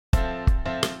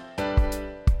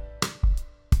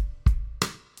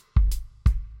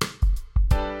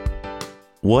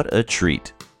What a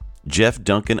treat! Jeff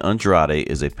Duncan Andrade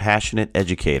is a passionate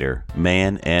educator,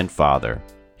 man, and father.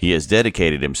 He has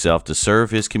dedicated himself to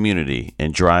serve his community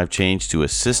and drive change to a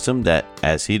system that,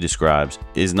 as he describes,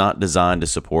 is not designed to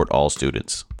support all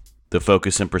students. The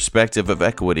focus and perspective of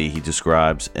equity he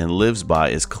describes and lives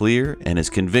by is clear, and his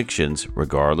convictions,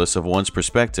 regardless of one's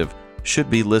perspective,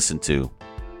 should be listened to.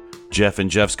 Jeff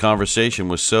and Jeff's conversation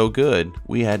was so good,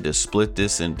 we had to split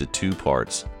this into two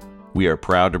parts. We are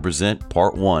proud to present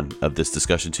part one of this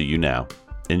discussion to you now.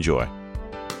 Enjoy.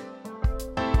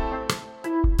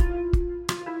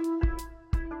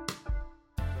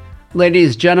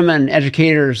 Ladies, gentlemen,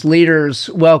 educators, leaders,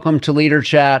 welcome to Leader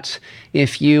Chat.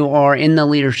 If you are in the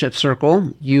leadership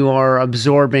circle, you are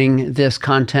absorbing this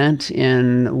content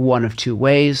in one of two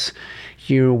ways.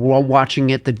 You're watching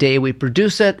it the day we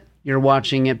produce it. You're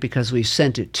watching it because we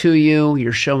sent it to you.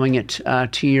 You're showing it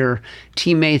to your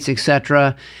teammates,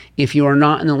 etc. If you are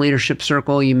not in the leadership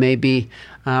circle, you may be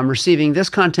receiving this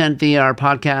content via our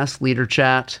podcast, Leader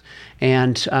Chat,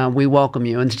 and we welcome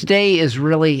you. And today is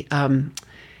really...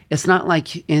 it's not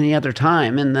like any other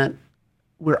time in that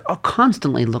we're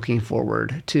constantly looking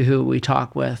forward to who we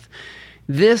talk with.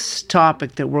 This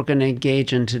topic that we're going to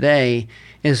engage in today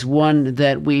is one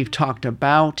that we've talked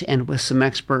about and with some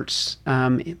experts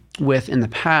with in the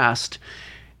past,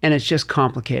 and it's just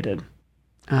complicated.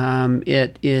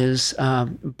 It is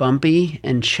bumpy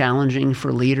and challenging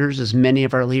for leaders, as many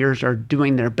of our leaders are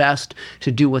doing their best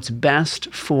to do what's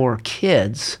best for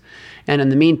kids. And in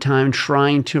the meantime,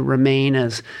 trying to remain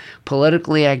as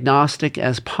politically agnostic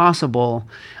as possible,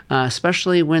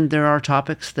 especially when there are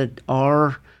topics that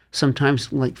are sometimes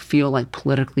feel like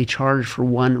politically charged for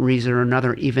one reason or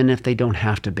another, even if they don't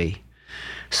have to be.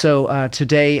 So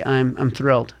today, I'm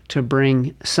thrilled to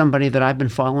bring somebody that I've been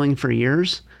following for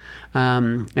years.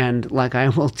 And like I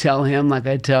will tell him, like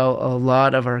I tell a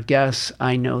lot of our guests,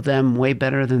 I know them way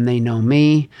better than they know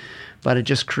me. But it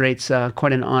just creates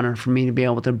quite an honor for me to be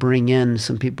able to bring in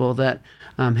some people that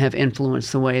have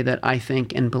influenced the way that I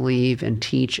think and believe and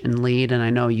teach and lead, and I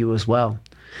know you as well.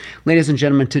 Ladies and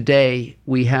gentlemen, today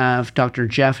we have Dr.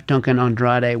 Jeff Duncan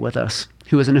Andrade with us,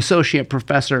 who is an associate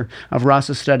professor of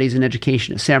Rasa Studies and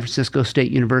Education at San Francisco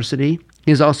State University.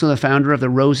 He is also the founder of the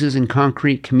Roses in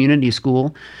Concrete Community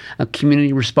School, a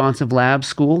community responsive lab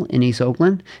school in East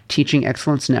Oakland, Teaching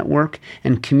Excellence Network,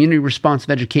 and Community Responsive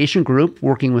Education Group,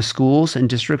 working with schools and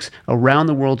districts around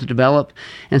the world to develop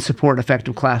and support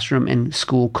effective classroom and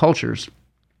school cultures.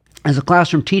 As a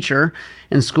classroom teacher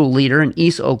and school leader in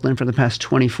East Oakland for the past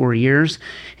 24 years,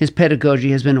 his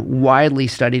pedagogy has been widely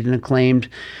studied and acclaimed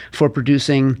for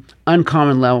producing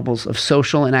uncommon levels of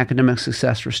social and academic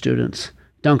success for students.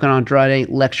 Duncan Andrade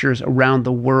lectures around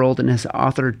the world and has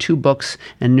authored 2 books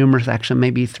and numerous, actually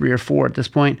maybe 3 or 4 at this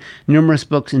point, numerous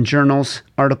books in journals,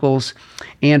 articles,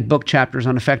 and book chapters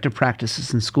on effective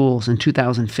practices in schools. In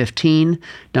 2015,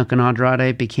 Duncan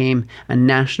Andrade became a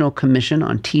National Commission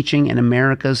on Teaching and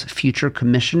America's Future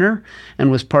Commissioner and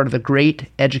was part of the Great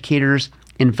Educators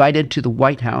invited to the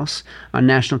White House on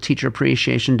National Teacher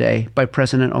Appreciation Day by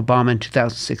President Obama in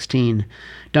 2016.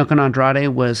 Duncan Andrade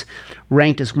was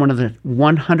ranked as one of the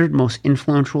 100 most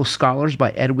influential scholars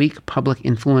by EdWeek Public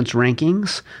Influence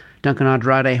Rankings. Duncan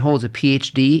Andrade holds a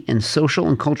PhD in Social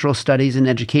and Cultural Studies in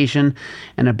Education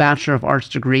and a Bachelor of Arts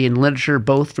degree in Literature,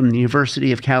 both from the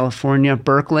University of California,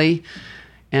 Berkeley.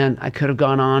 And I could have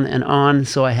gone on,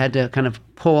 so I had to kind of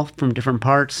pull from different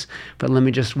parts. But let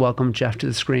me just welcome Jeff to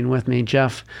the screen with me.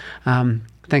 Jeff,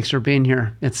 thanks for being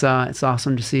here. It's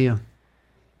awesome to see you.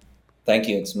 Thank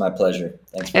you. It's my pleasure.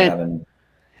 Thanks for having me.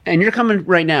 And you're coming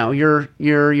right now. You're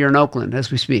in Oakland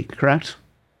as we speak, correct?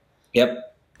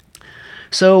 Yep.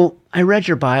 So I read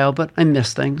your bio, but I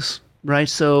miss things, right?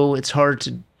 So it's hard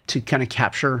to kind of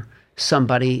capture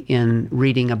somebody in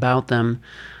reading about them.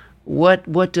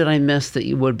 What did I miss that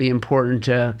you would be important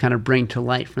to kind of bring to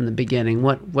light from the beginning?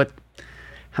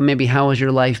 How has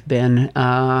your life been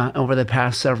over the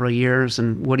past several years,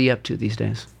 and what are you up to these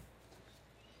days?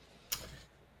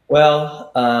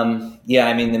 Well, I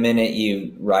mean, the minute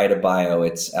you write a bio,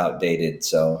 it's outdated.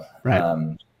 So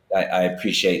right. I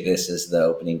appreciate this as the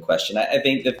opening question. I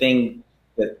think the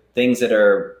things that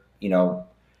are,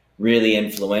 really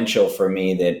influential for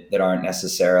me that aren't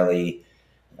necessarily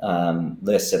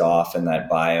listed off in that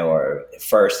bio, or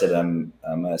first that I'm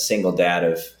a single dad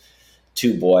of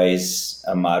 2 boys,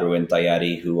 Amaru and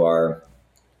Tayari, who are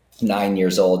 9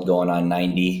 years old, going on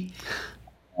 90.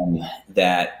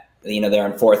 That they're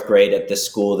in 4th grade at the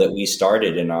school that we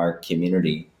started in our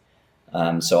community.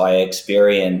 So I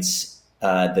experience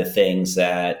the things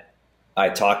that I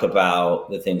talk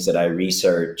about, the things that I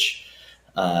research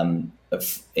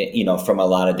from a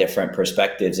lot of different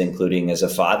perspectives, including as a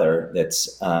father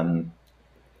that's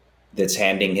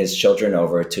handing his children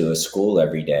over to a school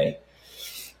every day.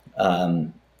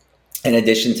 In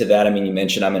addition to that, I mean, you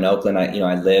mentioned I'm in Oakland.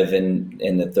 I live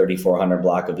in the 3400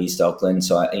 block of East Oakland.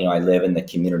 So I live in the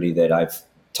community that I've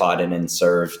taught in and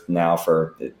served now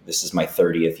this is my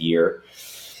 30th year.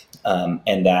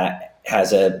 And that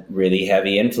has a really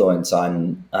heavy influence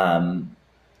on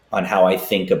how I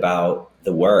think about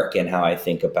the work and how I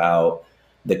think about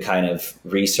the kind of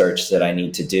research that I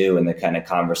need to do and the kind of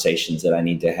conversations that I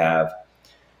need to have.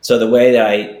 So the way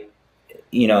that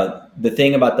the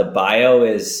thing about the bio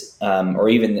is, or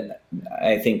even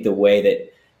I think the way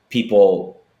that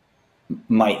people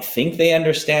might think they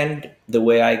understand the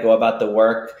way I go about the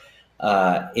work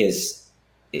is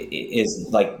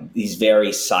like these very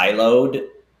siloed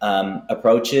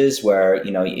approaches where,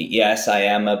 yes, I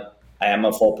am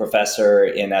a full professor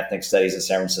in ethnic studies at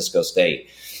San Francisco State.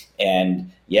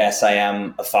 And yes, I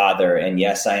am a father, and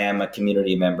yes, I am a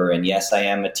community member, and yes, I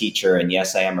am a teacher, and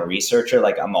yes, I am a researcher.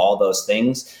 Like, I'm all those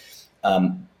things.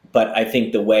 But I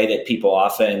think the way that people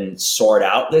often sort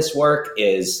out this work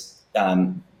is,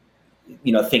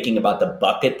 thinking about the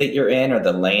bucket that you're in or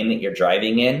the lane that you're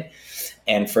driving in.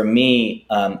 And for me,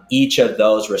 each of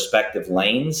those respective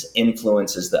lanes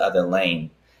influences the other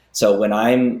lane. So when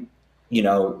I'm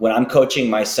coaching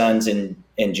my sons in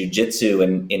jiu-jitsu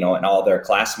and all their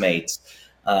classmates,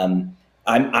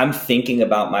 I'm thinking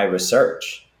about my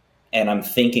research, and I'm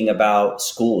thinking about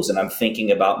schools, and I'm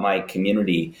thinking about my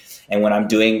community. And when I'm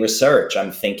doing research,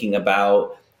 I'm thinking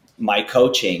about my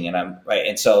coaching,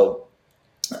 and so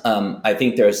I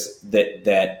think there's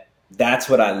that's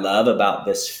what I love about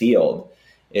this field,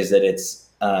 is that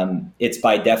it's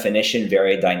by definition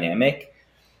very dynamic.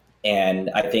 And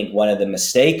I think one of the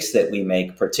mistakes that we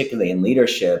make, particularly in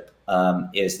leadership,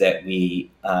 is that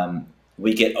we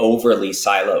get overly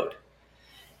siloed,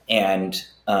 and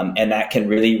that can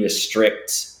really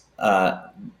restrict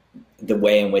the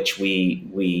way in which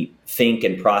we think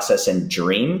and process and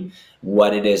dream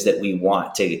what it is that we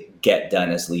want to get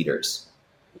done as leaders.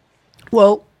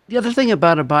 Well, the other thing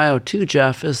about a bio too,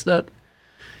 Jeff, is that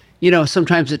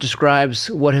sometimes it describes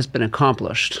what has been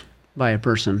accomplished by a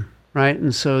person. Right.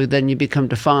 And so then you become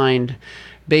defined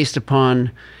based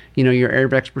upon, your area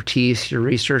of expertise, your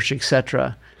research, et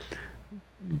cetera.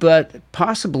 But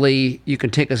possibly you can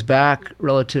take us back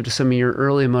relative to some of your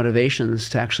early motivations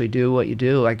to actually do what you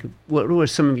do. Like, what were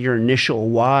some of your initial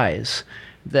whys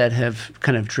that have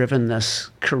kind of driven this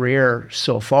career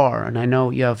so far? And I know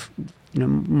you have,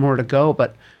 more to go,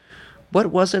 but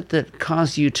what was it that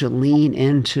caused you to lean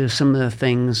into some of the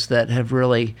things that have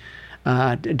really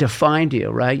defined you,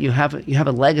 right? You have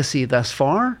a legacy thus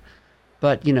far,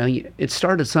 but it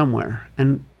started somewhere.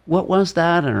 And what was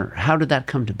that, or how did that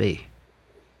come to be?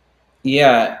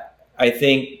 Yeah, I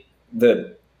think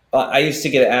I used to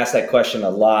get asked that question a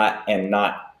lot and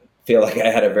not feel like I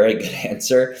had a very good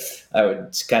answer. I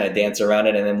would just kind of dance around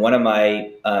it. And then one of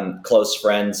my close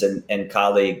friends and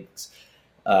colleagues,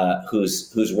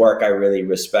 whose work I really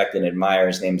respect and admire,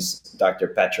 his name's Dr.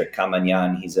 Patrick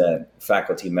Kamanian. He's a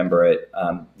faculty member at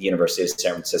the University of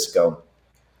San Francisco.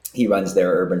 He runs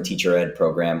their urban teacher ed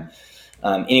program.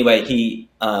 Anyway,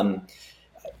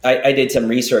 I did some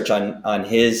research on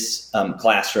his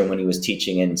classroom when he was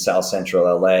teaching in South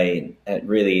Central LA,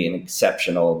 really an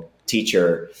exceptional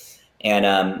teacher. And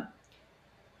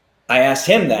I asked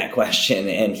him that question,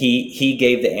 and he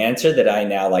gave the answer that I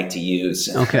now like to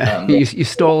use. Okay, you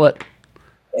stole it.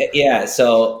 Yeah.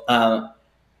 So,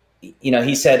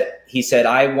 he said,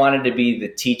 I wanted to be the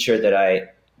teacher that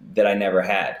I never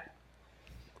had.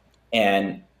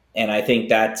 And I think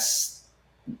that's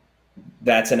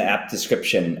an apt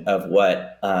description of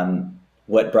what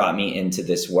brought me into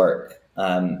this work.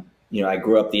 I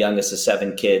grew up the youngest of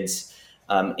 7 kids,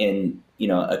 in,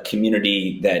 a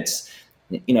community that's,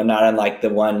 not unlike the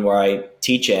one where I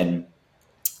teach in.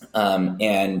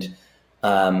 And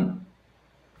I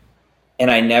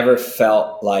never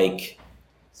felt like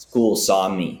school saw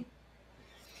me.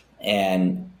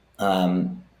 And I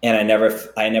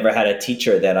never had a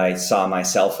teacher that I saw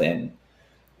myself in.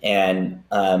 And,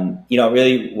 it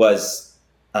really was,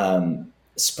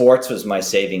 sports was my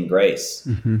saving grace,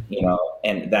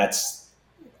 and that's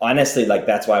honestly,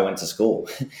 that's why I went to school.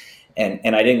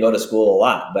 And I didn't go to school a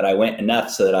lot, but I went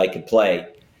enough so that I could play.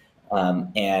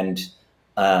 And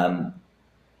I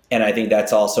think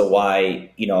that's also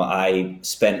why, I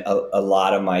spent a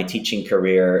lot of my teaching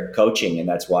career coaching, and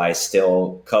that's why I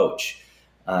still coach,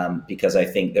 because I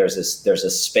think there's a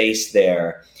space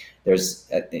there.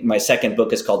 My second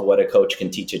book is called What a Coach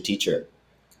Can Teach a Teacher.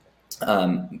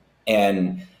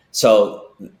 And so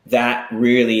that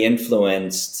really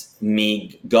influenced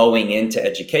me going into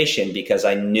education, because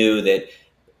I knew that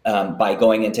by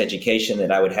going into education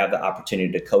that I would have the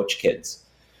opportunity to coach kids,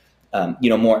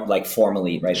 more like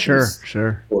formally, right? Sure, Through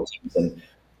sure. school teams.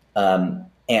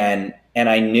 And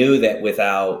I knew that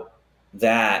without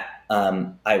that,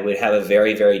 I would have a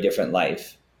very, very different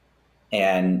life.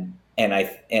 And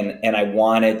I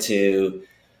wanted to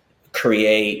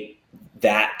create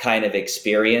that kind of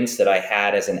experience that I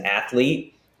had as an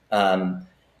athlete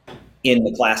in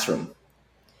the classroom.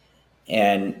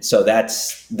 And so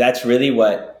that's really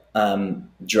what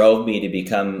drove me to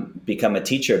become a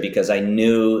teacher, because I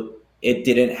knew it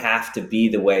didn't have to be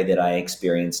the way that I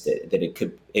experienced it, that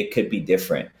it could be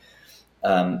different.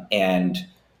 And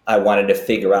I wanted to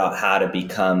figure out how to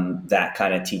become that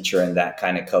kind of teacher and that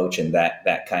kind of coach and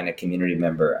that kind of community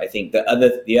member. I think the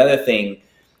other thing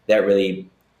that really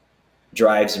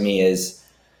drives me is,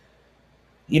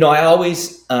 I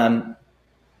always,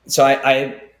 so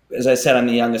I, as I said, I'm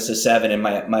the youngest of 7, and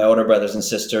my older brothers and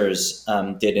sisters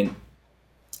didn't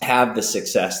have the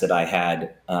success that I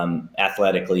had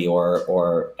athletically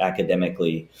or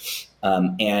academically.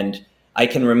 And I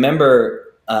can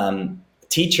remember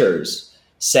teachers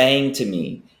saying to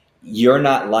me, "You're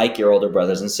not like your older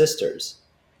brothers and sisters."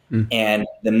 And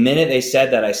the minute they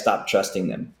said that, I stopped trusting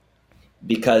them,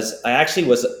 because I actually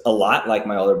was a lot like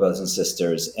my older brothers and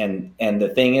sisters. And the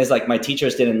thing is, like, my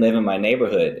teachers didn't live in my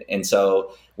neighborhood. And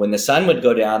so when the sun would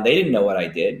go down, they didn't know what I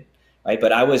did, right?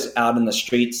 But I was out in the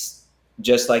streets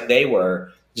just like they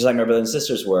were, just like my brothers and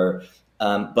sisters were.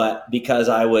 But because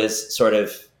I was sort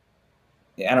of,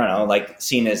 I don't know, like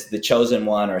seen as the chosen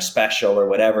one or special or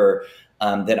whatever,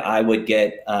 that I would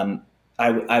get,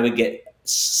 I would get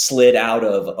slid out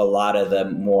of a lot of the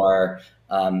more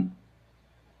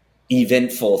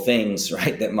eventful things,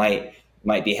 right, that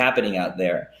might be happening out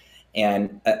there.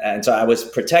 And so I was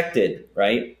protected,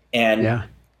 right? And Yeah.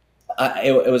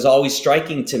 It was always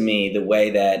striking to me the way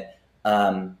that,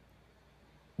 so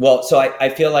I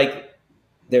feel like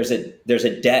there's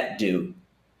a debt due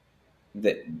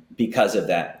that because of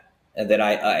that, and that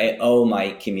I owe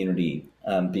my community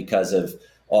because of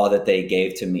all that they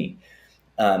gave to me.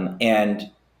 And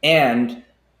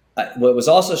what was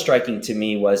also striking to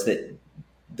me was that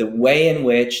the way in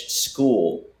which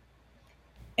school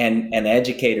and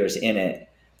educators in it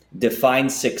define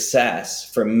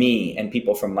success for me and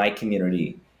people from my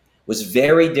community was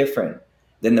very different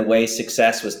than the way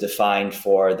success was defined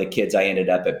for the kids I ended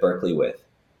up at Berkeley with,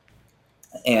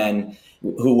 and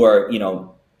who were,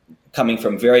 coming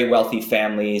from very wealthy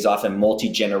families, often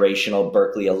multi-generational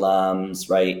Berkeley alums,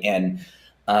 right? And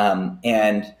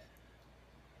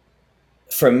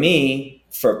for me,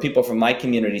 for people from my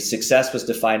community, success was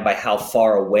defined by how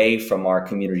far away from our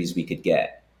communities we could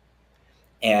get.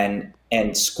 And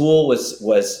school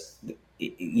was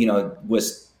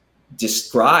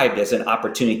described as an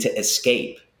opportunity to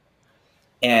escape.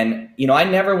 And, I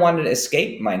never wanted to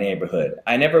escape my neighborhood.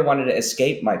 I never wanted to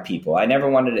escape my people. I never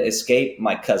wanted to escape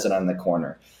my cousin on the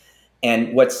corner.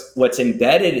 And what's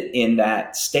embedded in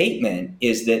that statement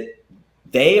is that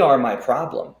they are my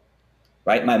problem,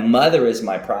 right? My mother is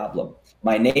my problem.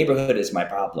 My neighborhood is my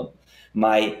problem.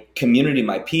 My community,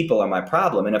 my people are my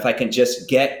problem. And if I can just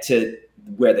get to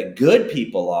where the good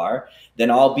people are, then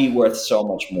I'll be worth so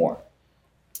much more.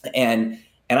 And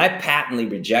I patently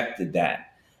rejected that.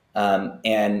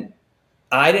 And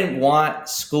I didn't want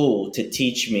school to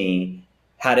teach me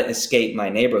how to escape my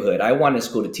neighborhood. I wanted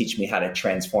school to teach me how to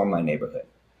transform my neighborhood.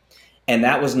 And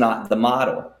that was not the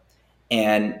model.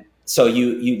 And so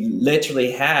you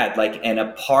literally had like an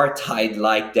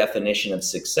apartheid-like definition of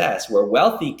success, where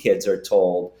wealthy kids are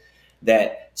told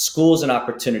that school's an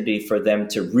opportunity for them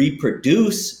to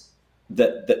reproduce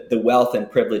the wealth and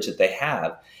privilege that they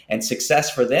have. And success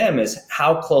for them is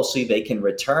how closely they can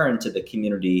return to the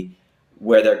community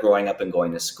where they're growing up and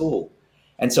going to school.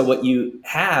 And so what you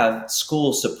have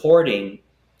school supporting,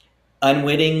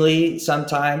 unwittingly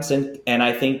sometimes, and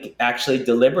I think actually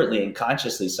deliberately and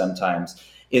consciously sometimes,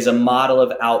 is a model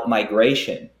of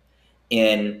out-migration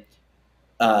in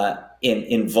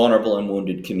vulnerable and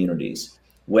wounded communities,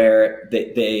 where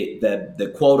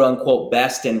the quote unquote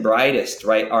best and brightest,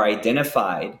 right, are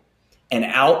identified and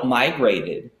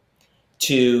out-migrated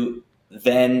to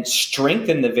then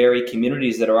strengthen the very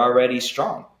communities that are already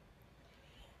strong.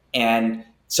 And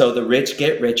so the rich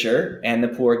get richer and the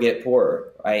poor get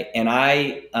poorer, right? And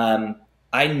I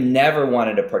never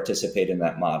wanted to participate in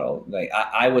that model. Like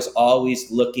I was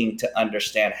always looking to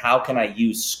understand, how can I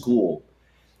use school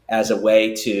as a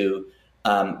way to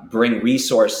bring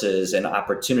resources and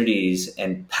opportunities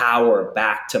and power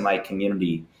back to my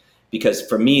community, because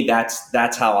for me,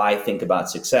 that's how I think about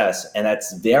success. And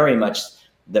that's very much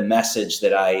the message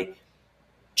that I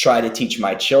try to teach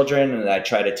my children, and I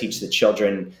try to teach the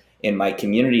children in my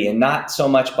community, and not so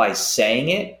much by saying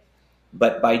it,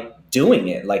 but by doing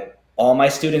it. Like, all my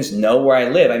students know where I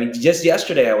live. I mean, just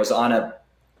yesterday I was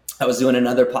doing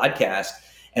another podcast,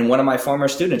 and one of my former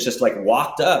students just like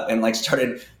walked up and like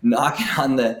started knocking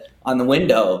on the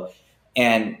window,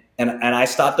 and I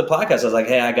stopped the podcast. I was like,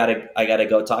 hey, I gotta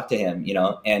go talk to him,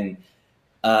 and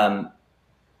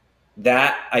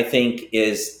that, I think,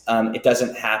 is it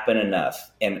doesn't happen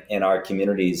enough in our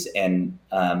communities, and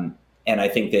I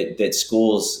think that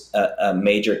school's a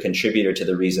major contributor to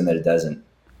the reason that it doesn't.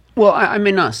 Well, I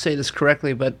may not say this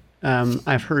correctly, but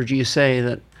I've heard you say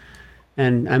that,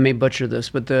 and I may butcher this,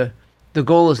 but the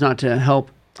goal is not to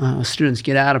help students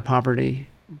get out of poverty,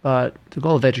 but the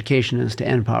goal of education is to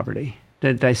end poverty.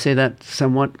 Did I say that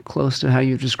somewhat close to how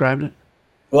you described it?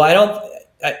 Well,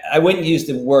 I wouldn't use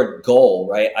the word goal,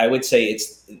 right? I would say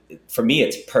for me,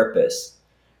 it's purpose,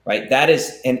 right? That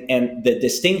is, and the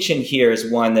distinction here is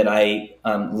one that I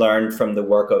learned from the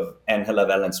work of Angela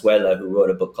Valenzuela, who wrote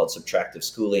a book called Subtractive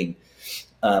Schooling,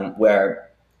 where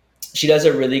she does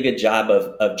a really good job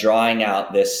of drawing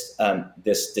out this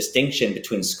distinction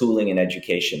between schooling and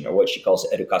education, or what she calls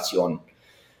educación.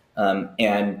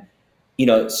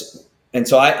 And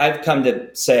so I've come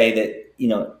to say that,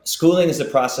 schooling is the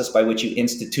process by which you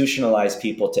institutionalize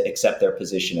people to accept their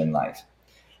position in life.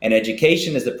 And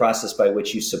education is the process by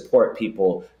which you support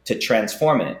people to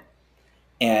transform it.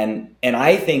 And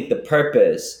I think the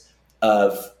purpose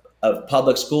of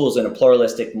public schools in a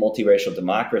pluralistic, multiracial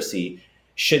democracy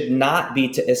should not be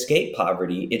to escape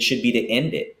poverty. It should be to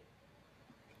end it.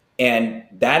 And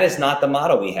that is not the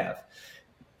model we have.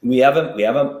 We have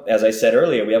as I said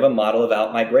earlier, we have a model of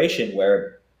outmigration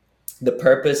where the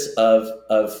purpose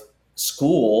of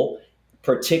school,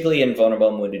 particularly in vulnerable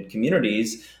and wounded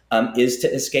communities, is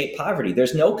to escape poverty.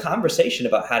 There's no conversation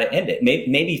about how to end it.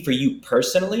 Maybe for you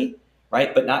personally,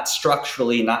 right? But not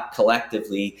structurally, not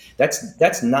collectively.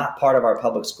 That's not part of our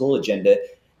public school agenda.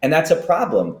 And that's a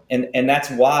problem. And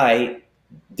that's why,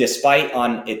 despite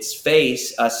on its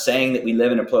face, us saying that we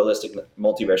live in a pluralistic,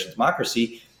 multiracial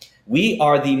democracy, we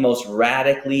are the most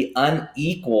radically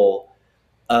unequal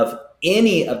of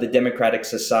any of the democratic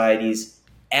societies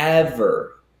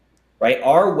ever, right?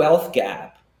 Our wealth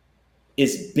gap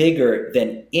is bigger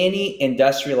than any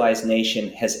industrialized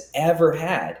nation has ever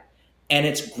had, and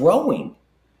it's growing.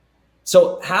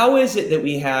 So how is it that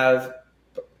we have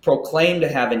proclaimed to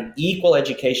have an equal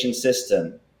education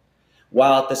system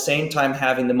while at the same time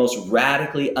having the most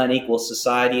radically unequal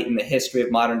society in the history of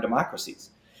modern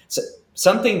democracies? So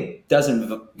something doesn't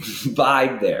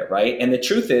vibe there, right? And the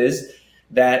truth is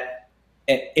that,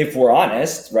 if we're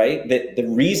honest, right, that the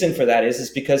reason for that is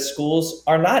because schools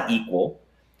are not equal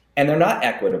and they're not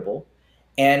equitable.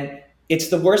 And it's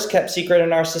the worst kept secret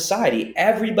in our society.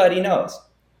 Everybody knows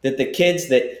that the kids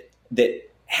that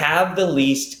have the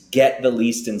least get the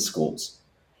least in schools,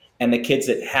 and the kids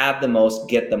that have the most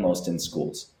get the most in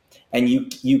schools. And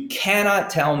you cannot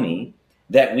tell me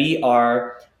that we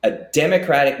are a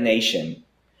democratic nation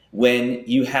when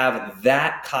you have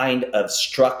that kind of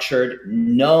structured,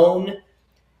 known,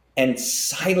 and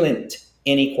silent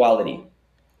inequality.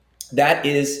 That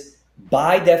is,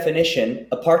 by definition,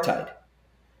 apartheid.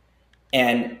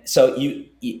 And so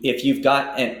if you've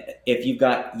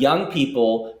got young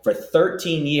people for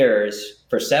 13 years,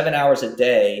 for 7 hours a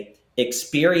day,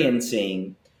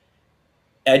 experiencing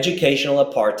educational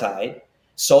apartheid,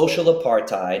 social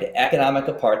apartheid, economic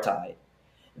apartheid,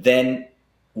 then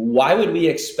why would we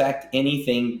expect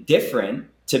anything different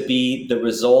to be the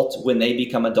result when they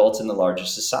become adults in the larger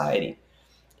society?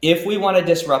 If we want to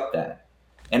disrupt that,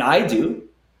 and I do,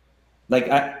 like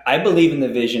I believe in the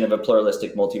vision of a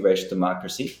pluralistic, multiracial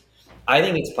democracy. I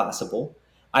think it's possible.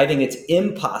 I think it's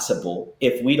impossible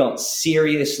if we don't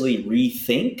seriously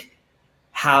rethink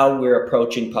how we're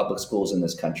approaching public schools in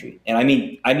this country. And I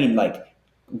mean like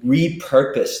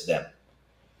repurpose them.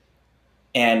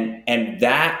 And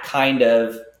that kind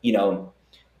of,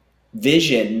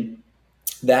 vision,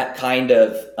 that kind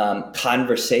of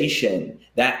conversation,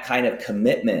 that kind of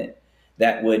commitment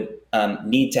that would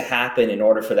need to happen in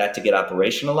order for that to get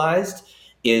operationalized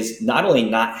is not only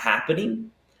not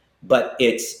happening, but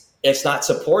it's not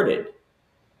supported.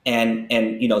 And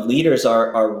leaders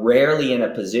are rarely in a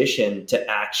position to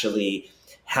actually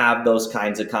have those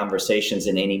kinds of conversations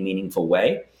in any meaningful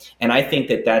way. And I think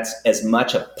that that's as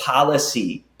much a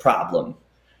policy problem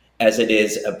as it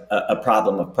is a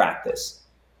problem of practice.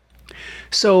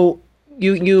 So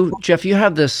you Jeff, you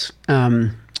have this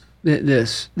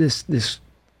this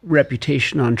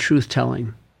reputation on truth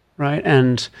telling, right?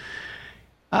 And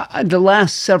the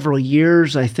last several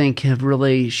years, I think, have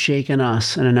really shaken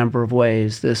us in a number of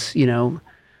ways. This,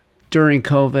 during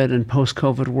COVID and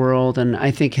post-COVID world, and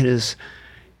I think it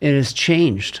has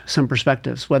changed some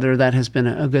perspectives, whether that has been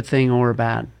a good thing or a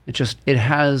bad. It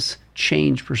has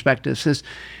changed perspectives.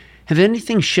 Have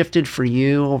anything shifted for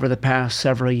you over the past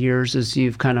several years as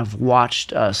you've kind of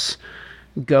watched us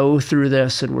go through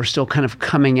this, and we're still kind of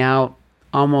coming out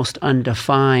almost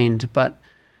undefined, but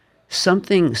some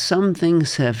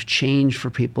things have changed for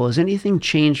people. Has anything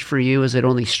changed for you? Has it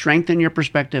only strengthened your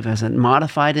perspective? Has it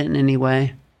modified it in any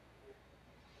way?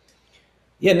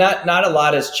 Yeah, not a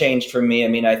lot has changed for me. I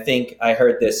mean, I think I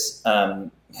heard this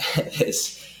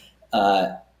this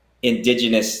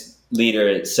indigenous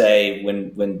leader say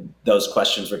when those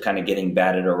questions were kind of getting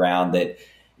batted around that,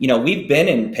 we've been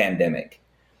in pandemic,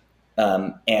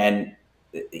 and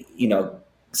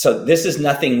so this is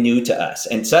nothing new to us.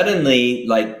 And suddenly,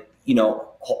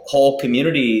 whole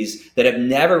communities that have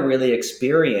never really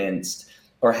experienced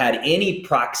or had any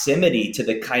proximity to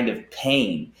the kind of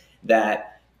pain that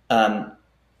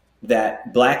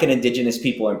that Black and Indigenous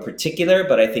people in particular,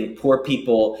 but I think poor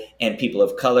people and people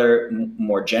of color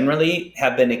more generally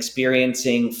have been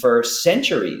experiencing for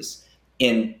centuries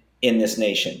in this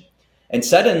nation. And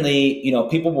suddenly,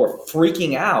 people were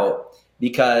freaking out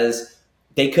because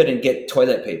they couldn't get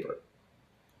toilet paper.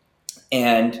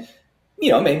 And,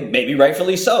 maybe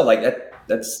rightfully so. Like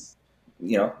that's,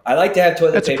 I like to have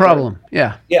toilet paper. That's a problem.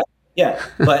 Yeah. Yeah.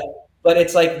 But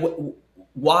it's like,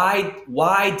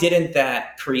 why didn't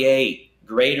that create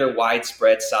greater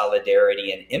widespread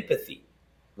solidarity and empathy?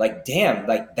 Like, damn,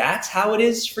 like that's how it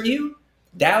is for you.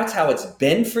 That's how it's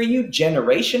been for you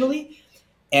generationally.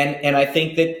 And I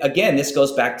think that, again, this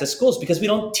goes back to schools because we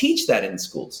don't teach that in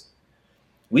schools.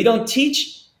 We don't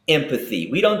teach empathy.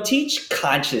 We don't teach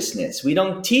consciousness. We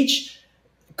don't teach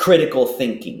critical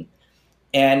thinking.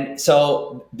 And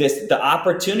so the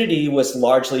opportunity was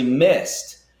largely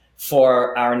missed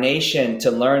for our nation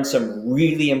to learn some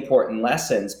really important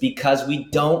lessons because we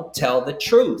don't tell the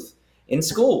truth in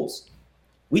schools.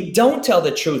 We don't tell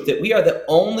the truth that we are the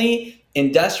only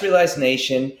industrialized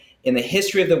nation in the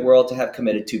history of the world to have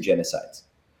committed two genocides: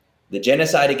 the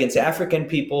genocide against African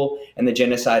people and the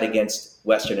genocide against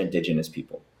Western indigenous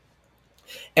people.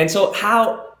 And so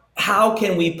how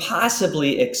can we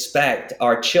possibly expect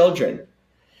our children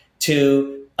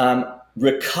to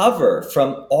recover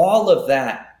from all of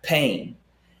that pain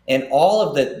and all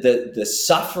of the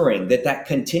suffering that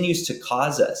continues to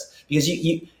cause us? Because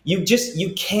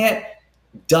you can't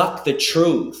duck the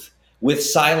truth with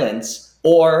silence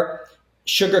or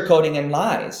sugarcoating and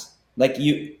lies. Like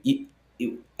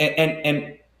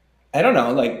and I don't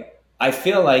know, like I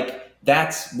feel like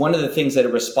that's one of the things that a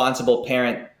responsible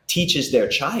parent teaches their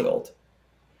child.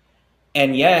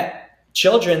 And yet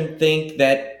children think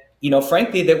that,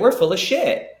 frankly, that we're full of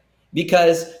shit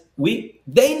because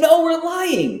they know we're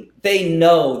lying. They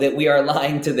know that we are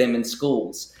lying to them in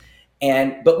schools.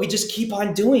 But we just keep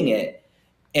on doing it.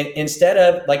 And instead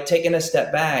of like taking a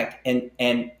step back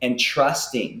and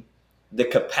trusting the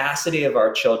capacity of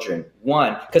our children,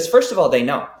 one, because first of all, they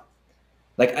know.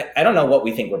 Like, I don't know what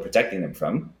we think we're protecting them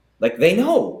from. Like, they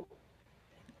know.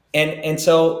 And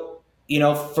so,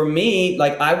 for me,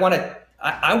 like, I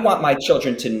want my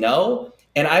children to know,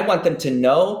 and I want them to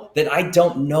know that I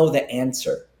don't know the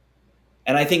answer.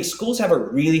 And I think schools have a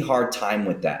really hard time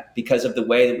with that because of the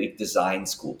way that we've designed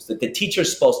schools, that the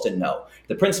teacher's supposed to know,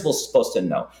 the principal's supposed to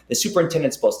know, the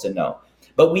superintendent's supposed to know,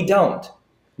 but we don't.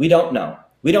 We don't know.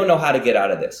 We don't know how to get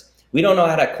out of this. We don't know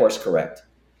how to course correct.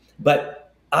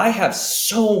 But I have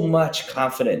so much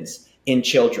confidence in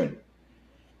children,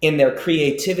 in their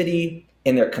creativity,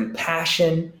 in their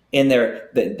compassion, in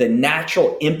the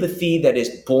natural empathy that is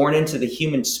born into the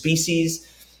human species.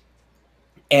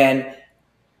 And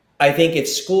I think if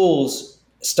schools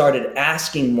started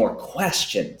asking more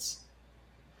questions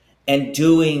and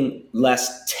doing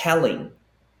less telling,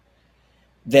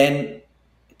 then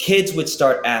kids would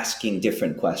start asking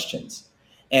different questions.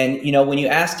 And, when you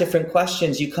ask different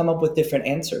questions, you come up with different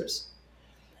answers.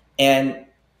 And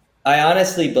I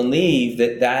honestly believe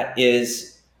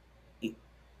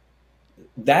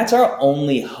that's our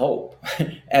only hope.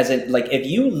 If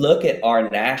you look at our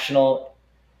national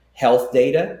health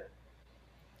data,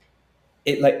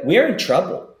 we're in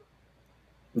trouble.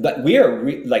 But we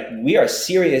are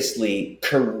seriously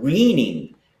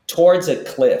careening towards a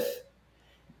cliff.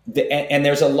 And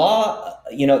there's a law,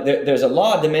 there's a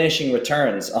law of diminishing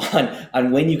returns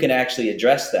on when you can actually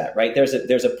address that, right? There's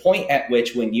a point at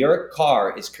which when your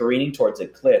car is careening towards a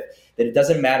cliff that it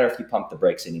doesn't matter if you pump the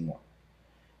brakes anymore.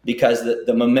 because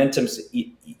the momentum's,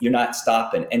 you're not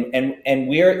stopping. And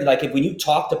we're like, if when you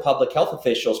talk to public health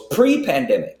officials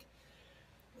pre-pandemic,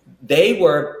 they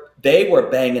were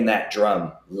banging that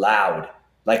drum loud.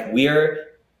 Like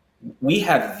we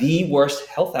have the worst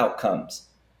health outcomes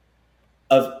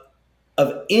of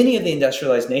any of the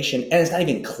industrialized nation, and it's not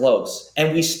even close.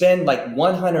 And we spend like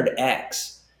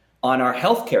 100x on our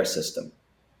healthcare system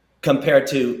compared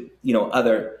to,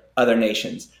 other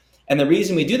nations. And the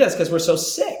reason we do that is because we're so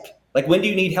sick. Like, when do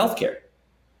you need healthcare?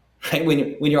 Right?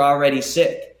 When you're already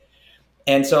sick.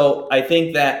 And so I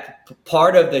think that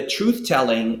part of the truth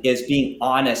telling is being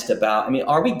honest about,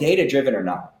 are we data driven or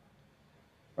not?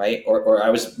 Right? Or I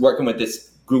was working with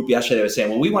this group yesterday that was saying,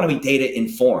 well, we want to be data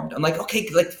informed. I'm like, okay,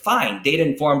 like fine, data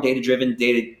informed, data driven,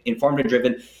 data informed and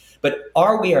driven. But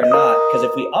are we or not? Because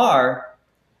if we are,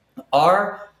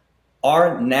 our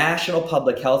national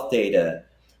public health data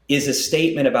is a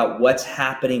statement about what's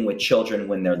happening with children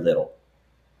when they're little,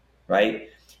 right?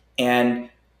 And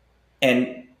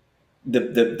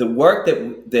the work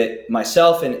that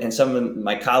myself and some of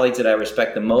my colleagues that I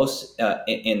respect the most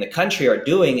in the country are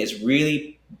doing is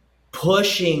really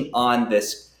pushing on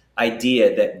this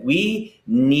idea that we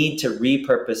need to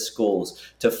repurpose schools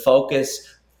to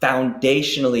focus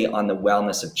foundationally on the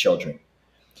wellness of children.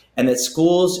 And that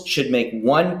schools should make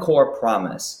one core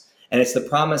promise, and it's the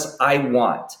promise I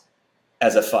want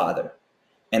as a father.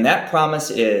 And that promise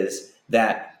is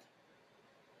that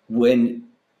when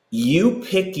you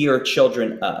pick your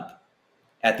children up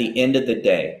at the end of the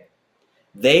day,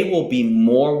 they will be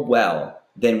more well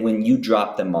than when you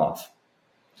drop them off.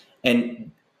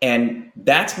 And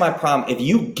that's my promise. If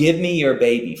you give me your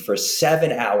baby for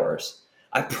 7 hours,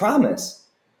 I promise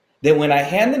that when I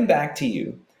hand them back to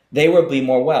you, they will be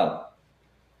more well.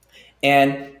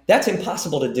 And that's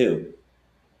impossible to do.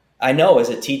 I know, as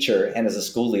a teacher and as a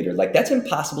school leader, like, that's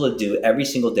impossible to do every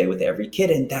single day with every kid,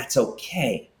 and that's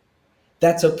okay.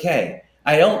 That's okay.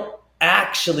 I don't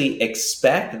actually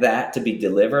expect that to be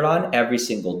delivered on every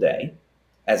single day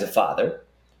as a father,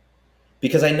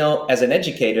 because I know as an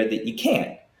educator that you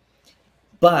can't.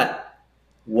 But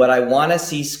what I want to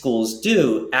see schools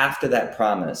do after that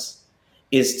promise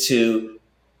is to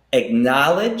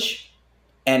acknowledge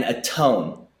and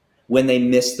atone when they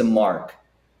miss the mark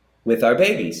with our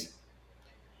babies.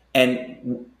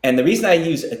 And the reason I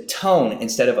use atone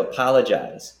instead of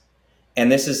apologize,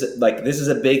 and this is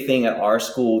a big thing at our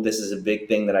school. This is a big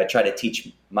thing that I try to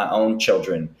teach my own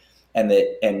children, and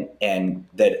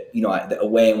that a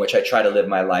way in which I try to live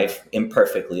my life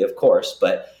imperfectly, of course.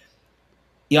 But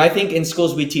I think in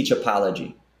schools we teach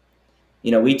apology.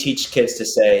 We teach kids to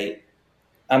say,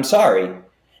 "I'm sorry,"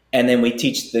 and then we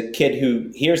teach the kid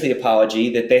who hears the apology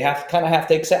that they have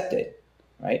to accept it,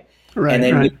 right? Right. And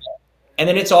then right. and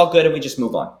then it's all good and we just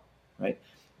move on, right?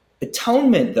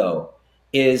 Atonement, though,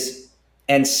 is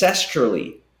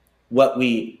ancestrally what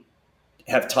we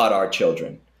have taught our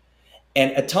children.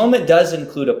 And atonement does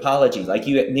include apology. Like,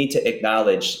 you need to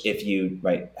acknowledge if you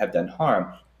have done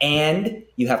harm, and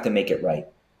you have to make it right.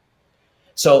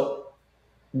 So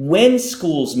when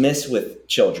schools miss with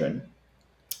children,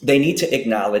 they need to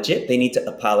acknowledge it, they need to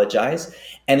apologize,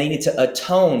 and they need to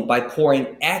atone by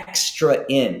pouring extra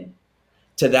in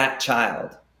to that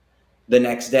child the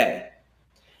next day.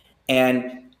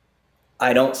 And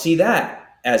I don't see that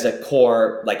as a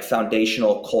core,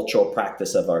 foundational cultural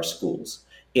practice of our schools.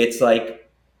 It's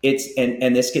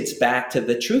and this gets back to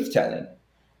the truth telling,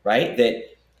 right? That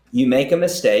you make a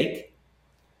mistake,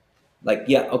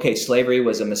 slavery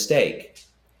was a mistake.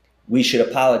 We should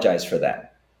apologize for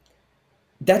that.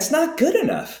 That's not good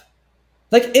enough.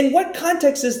 In what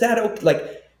context is that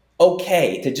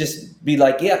okay to just be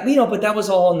but that was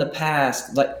all in the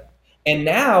past. And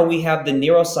now we have the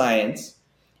neuroscience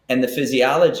and the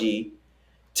physiology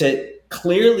to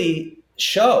clearly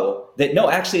show that no,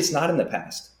 actually it's not in the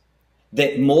past.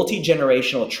 That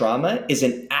multi-generational trauma is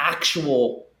an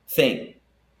actual thing.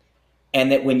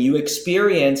 And that when you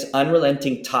experience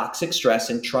unrelenting toxic stress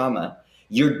and trauma,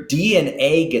 your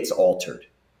DNA gets altered,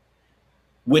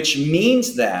 which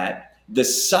means that the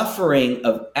suffering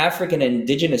of African and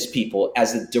indigenous people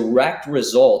as a direct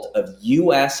result of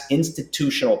U.S.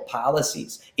 institutional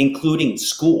policies, including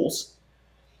schools,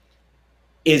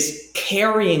 is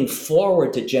carrying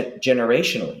forward to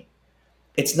generationally.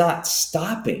 It's not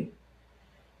stopping.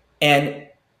 And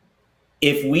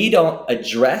if we don't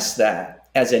address that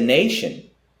as a nation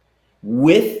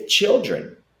with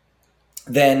children,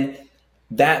 then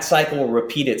that cycle will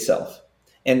repeat itself.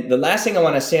 And the last thing I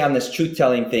want to say on this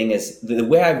truth-telling thing is the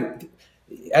way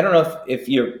I don't know if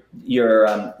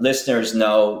your listeners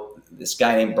know this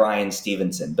guy named Brian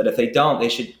Stevenson, but if they don't, they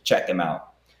should check him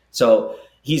out. So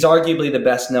He's arguably the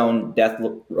best known death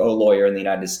row lawyer in the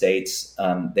United States.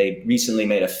 They recently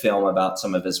made a film about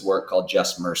some of his work called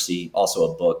Just Mercy,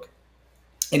 also a book.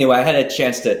 Anyway, I had a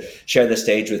chance to share the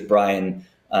stage with Brian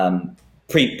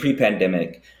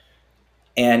pre-pandemic.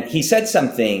 And he said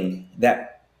something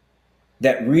that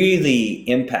really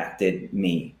impacted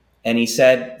me. And he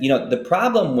said, the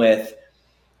problem with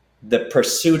the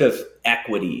pursuit of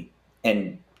equity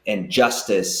and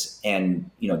justice and,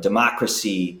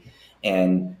 democracy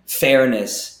and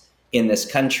fairness in this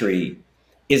country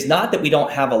is not that we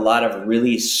don't have a lot of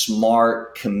really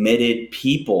smart, committed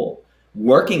people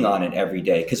working on it every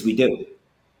day, because we do.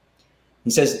 He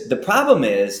says, the problem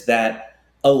is that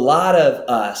a lot of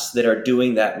us that are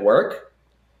doing that work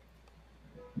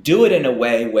do it in a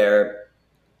way where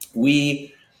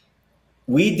we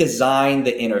design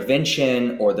the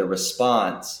intervention or the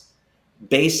response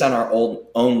based on our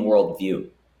own worldview.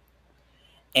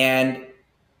 And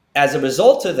as a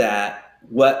result of that,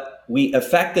 what we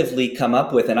effectively come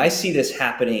up with, and I see this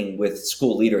happening with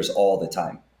school leaders all the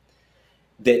time,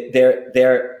 that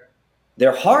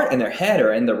their heart and their head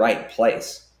are in the right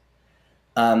place.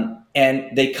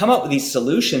 And they come up with these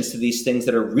solutions to these things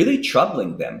that are really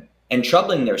troubling them and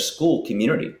troubling their school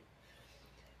community.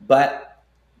 But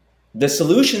the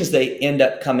solutions they end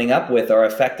up coming up with are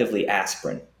effectively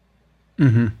aspirin.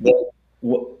 Mm-hmm.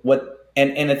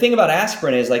 And the thing about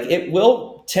aspirin is, like, it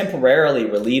will temporarily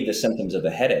relieve the symptoms of a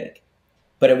headache,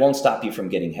 but it won't stop you from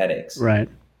getting headaches. Right.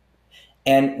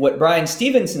 And what Brian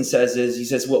Stevenson says is, he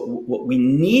says, what we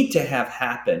need to have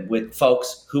happen with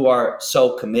folks who are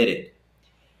so committed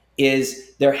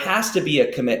is there has to be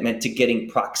a commitment to getting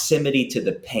proximity to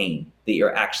the pain that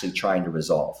you're actually trying to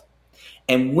resolve.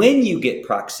 And when you get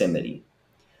proximity,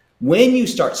 when you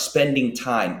start spending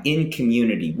time in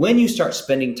community, when you start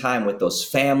spending time with those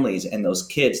families and those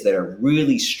kids that are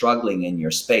really struggling in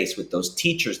your space, with those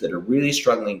teachers that are really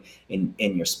struggling in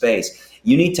your space,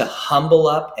 you need to humble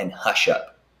up and hush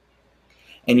up.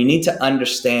 And you need to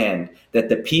understand that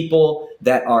the people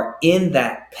that are in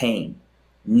that pain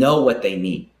know what they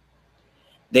need.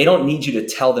 They don't need you to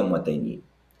tell them what they need.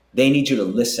 They need you to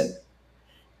listen.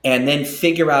 And then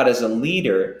figure out, as a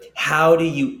leader, how do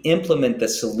you implement the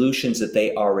solutions that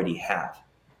they already have?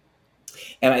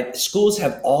 And schools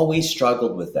have always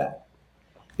struggled with that,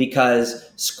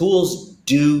 because schools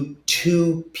do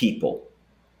to people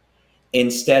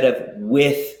instead of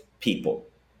with people.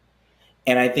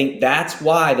 And I think that's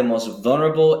why the most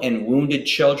vulnerable and wounded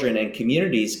children and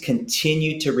communities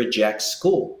continue to reject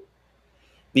school,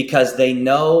 because they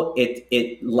know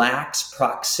it lacks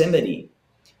proximity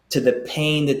to the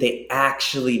pain that they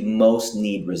actually most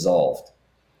need resolved.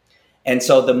 And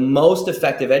so the most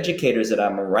effective educators that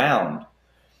I'm around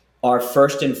are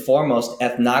first and foremost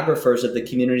ethnographers of the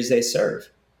communities they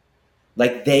serve.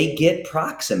 Like, they get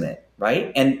proximate,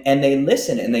 right? And they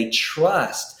listen, and they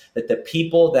trust that the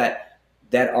people that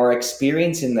are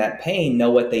experiencing that pain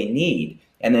know what they need.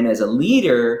 And then as a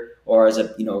leader, or as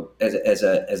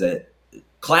a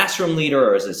classroom leader,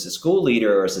 or as a school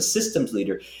leader, or as a systems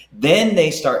leader, then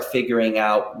they start figuring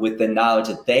out, with the knowledge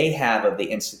that they have of the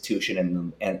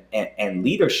institution and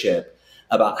leadership,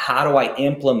 about how do I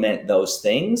implement those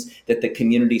things that the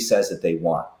community says that they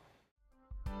want.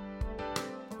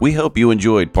 We hope you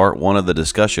enjoyed part 1 of the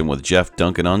discussion with Jeff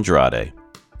Duncan Andrade.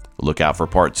 Look out for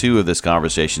part 2 of this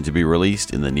conversation to be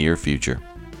released in the near future.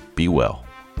 Be well.